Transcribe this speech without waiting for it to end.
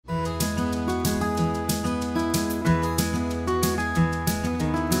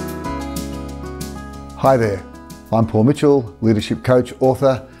Hi there, I'm Paul Mitchell, leadership coach,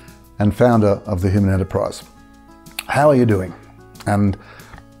 author and founder of The Human Enterprise. How are you doing? And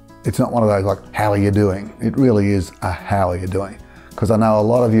it's not one of those like, how are you doing? It really is a how are you doing? Because I know a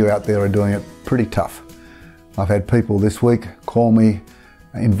lot of you out there are doing it pretty tough. I've had people this week call me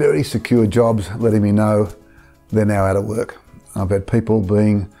in very secure jobs, letting me know they're now out of work. I've had people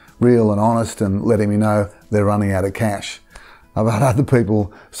being real and honest and letting me know they're running out of cash. I've had other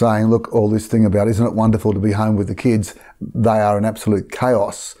people saying, look, all this thing about, isn't it wonderful to be home with the kids? They are an absolute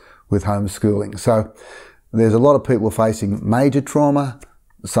chaos with homeschooling. So there's a lot of people facing major trauma,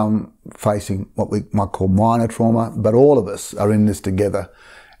 some facing what we might call minor trauma, but all of us are in this together.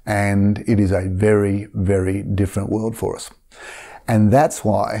 And it is a very, very different world for us. And that's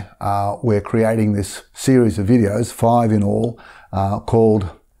why we're creating this series of videos, 5 in all, called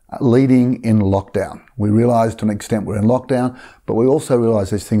Leading in Lockdown. We realise to an extent we're in lockdown, but we also realise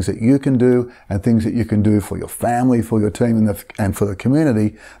there's things that you can do and things that you can do for your family, for your team and for the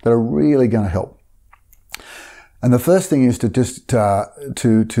community that are really going to help. And the first thing is to just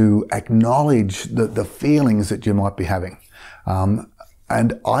to acknowledge the feelings that you might be having.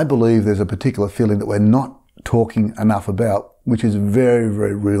 And I believe there's a particular feeling that we're not talking enough about, which is very,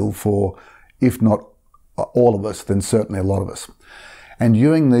 very real for, if not all of us, then certainly a lot of us. And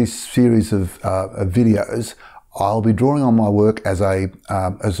during these series of videos, I'll be drawing on my work as a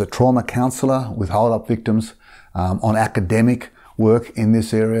trauma counsellor with hold-up victims, on academic work in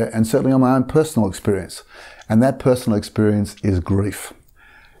this area, and certainly on my own personal experience. And that personal experience is grief.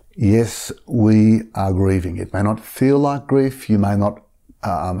 Yes, we are grieving. It may not feel like grief. You may not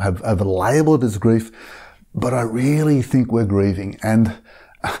have labelled it as grief, but I really think we're grieving. And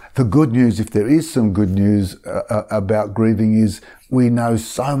the good news, if there is some good news about grieving, is we know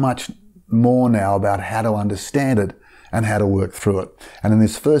so much more now about how to understand it and how to work through it. And in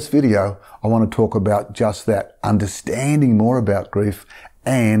this first video, I want to talk about just that, understanding more about grief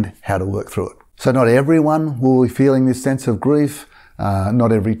and how to work through it. So not everyone will be feeling this sense of grief,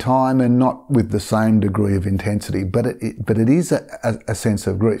 not every time, and not with the same degree of intensity, but it is a sense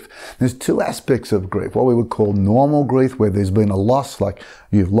of grief. There's 2 aspects of grief: what we would call normal grief, where there's been a loss, like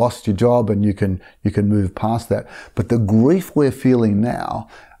you've lost your job and you can move past that. But the grief we're feeling now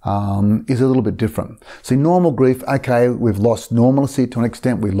is a little bit different. See, normal grief, okay, we've lost normalcy to an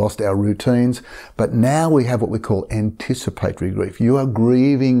extent, we lost our routines, but now we have what we call anticipatory grief. You are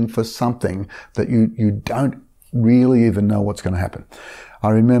grieving for something that you don't really even know what's going to happen.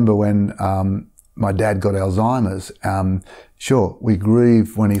 I remember when my dad got Alzheimer's, sure, we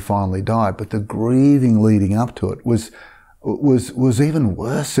grieved when he finally died, but the grieving leading up to it was even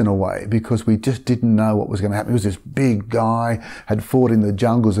worse in a way, because we just didn't know what was going to happen. He was this big guy, had fought in the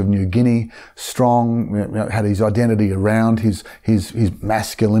jungles of New Guinea, strong, had his identity around his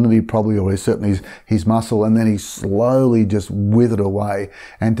masculinity probably, or certainly his muscle, and then he slowly just withered away.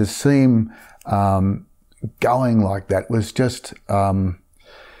 And to see him going like that was just,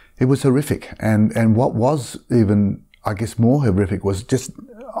 it was horrific. And what was even, I guess, more horrific was just,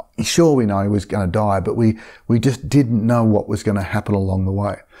 sure, we know he was going to die, but we just didn't know what was going to happen along the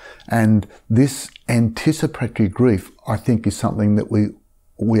way. And this anticipatory grief, I think, is something that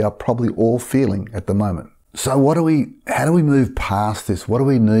we are probably all feeling at the moment. So how do we move past this? What do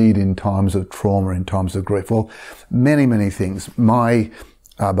we need in times of trauma, in times of grief? Well, many, many things. My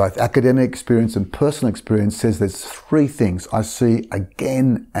both academic experience and personal experience says there's 3 things I see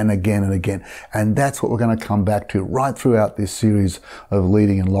again and again and again. And that's what we're going to come back to right throughout this series of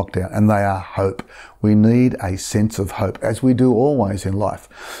Leading in Lockdown. And they are hope. We need a sense of hope, as we do always in life.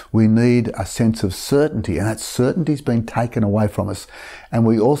 We need a sense of certainty, and that certainty's been taken away from us. And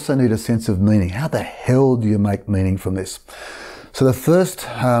we also need a sense of meaning. How the hell do you make meaning from this? So the first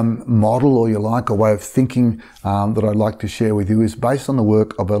model, or you like, a way of thinking that I'd like to share with you is based on the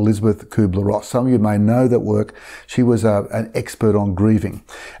work of Elisabeth Kübler-Ross. Some of you may know that work. She was an expert on grieving.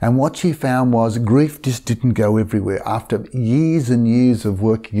 And what she found was grief just didn't go everywhere. After years and years of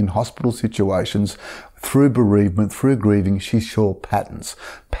working in hospital situations, through bereavement, through grieving, she saw patterns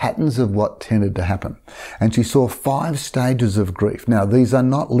of what tended to happen. And she saw 5 stages of grief. Now, these are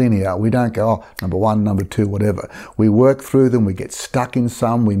not linear. We don't go, oh, number 1, number 2, whatever. We work through them, we get stuck in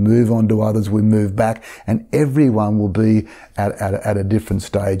some, we move on to others, we move back, and everyone will be at a different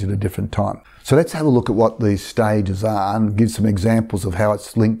stage at a different time. So let's have a look at what these stages are and give some examples of how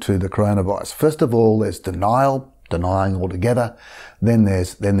it's linked to the coronavirus. First of all, there's denial, denying altogether. Then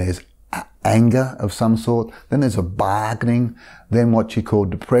there's anger of some sort. Then there's a bargaining. Then what you call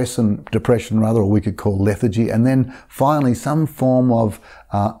depression, or we could call lethargy. And then finally some form of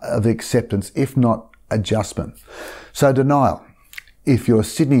acceptance, if not adjustment. So denial. if you're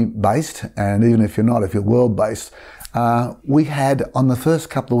Sydney based, and even if you're not, if you're world based, we had on the first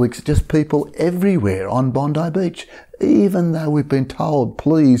couple of weeks just people everywhere on Bondi Beach, even though we've been told,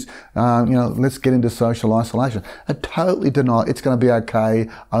 please, let's get into social isolation. I totally deny it's going to be okay,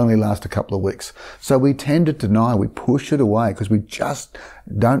 only last a couple of weeks. So we tend to deny, we push it away because we just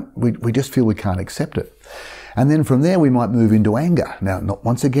feel we can't accept it. And then from there, we might move into anger. Now, not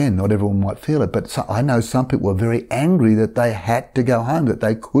everyone might feel it, but I know some people were very angry that they had to go home, that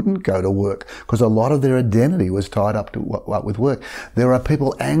they couldn't go to work because a lot of their identity was tied up with work. There are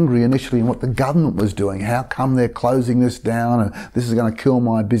people angry initially in what the government was doing. How come they're closing this down and this is going to kill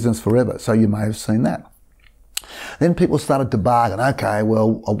my business forever? So you may have seen that. Then people started to bargain. Okay,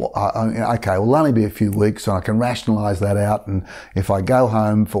 well, it'll only be a few weeks, so I can rationalise that out. And if I go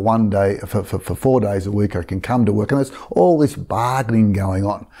home for 1 day, for 4 days a week, I can come to work. And there's all this bargaining going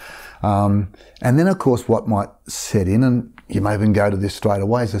on. And then, of course, what might set in, and you may even go to this straight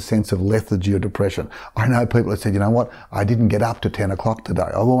away, is a sense of lethargy or depression. I know people that said, you know what, I didn't get up to 10 o'clock today.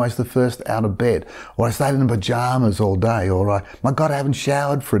 I'm always the first out of bed. Or I stayed in pyjamas all day. Or my God, I haven't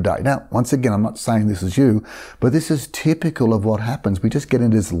showered for a day. Now, once again, I'm not saying this is you, but this is typical of what happens. We just get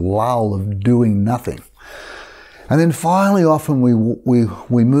into this lull of doing nothing. And then finally, often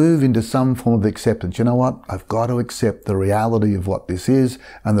we move into some form of acceptance. You know what? I've got to accept the reality of what this is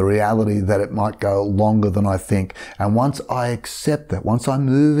and the reality that it might go longer than I think. And once I accept that, once I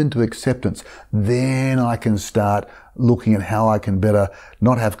move into acceptance, then I can start looking at how I can better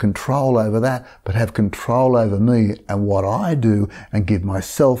not have control over that, but have control over me and what I do and give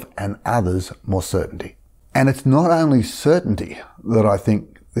myself and others more certainty. And it's not only certainty that I think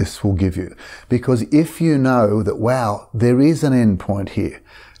this will give you, because if you know that, wow, there is an end point here,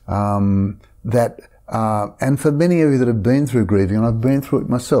 and for many of you that have been through grieving, and I've been through it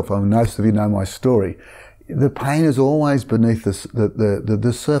myself, most of you know my story, the pain is always beneath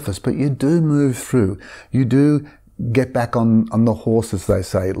the surface, but you do move through, you do get back on the horse, as they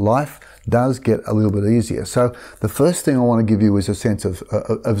say. Life does get a little bit easier. So the first thing I want to give you is a sense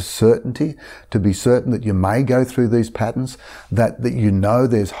of certainty, to be certain that you may go through these patterns, that you know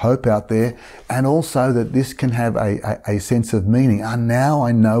there's hope out there, and also that this can have a sense of meaning. Now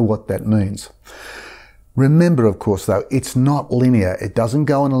I know what that means. Remember, of course, though, it's not linear. It doesn't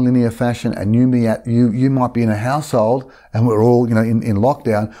go in a linear fashion, and you might be in a household, and we're all, in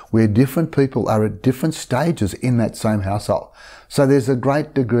lockdown, where different people are at different stages in that same household. So there's a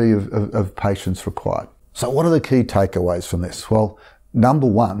great degree of patience required. So what are the key takeaways from this? Well, number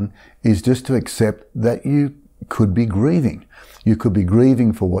one is just to accept that you could be grieving. You could be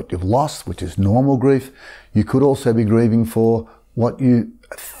grieving for what you've lost, which is normal grief. You could also be grieving for what you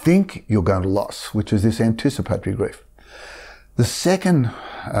think you're going to lose, which is this anticipatory grief. The second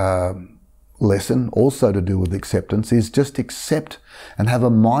lesson, also to do with acceptance, is just accept and have a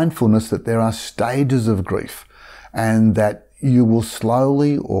mindfulness that there are stages of grief, and that you will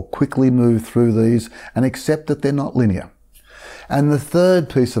slowly or quickly move through these, and accept that they're not linear. And the third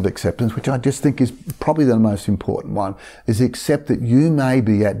piece of acceptance, which I just think is probably the most important one, is accept that you may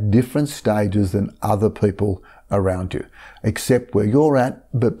be at different stages than other people around you. Accept where you're at,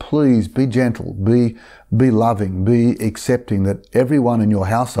 but please be gentle, be loving, be accepting that everyone in your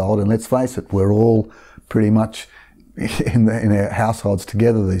household, and let's face it, we're all pretty much in our households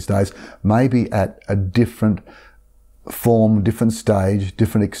together these days, may be at a different form, different stage,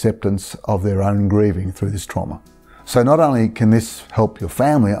 different acceptance of their own grieving through this trauma. So not only can this help your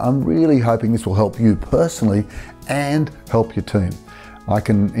family, I'm really hoping this will help you personally and help your team. I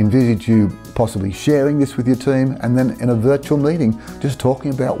can envisage you possibly sharing this with your team, and then in a virtual meeting, just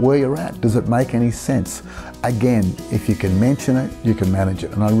talking about where you're at. Does it make any sense? Again, if you can mention it, you can manage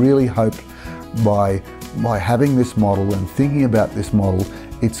it. And I really hope by having this model and thinking about this model,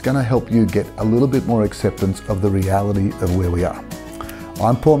 it's going to help you get a little bit more acceptance of the reality of where we are.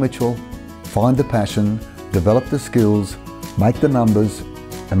 I'm Paul Mitchell. Find the passion, develop the skills, make the numbers,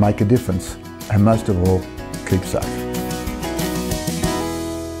 and make a difference. And most of all, keep safe.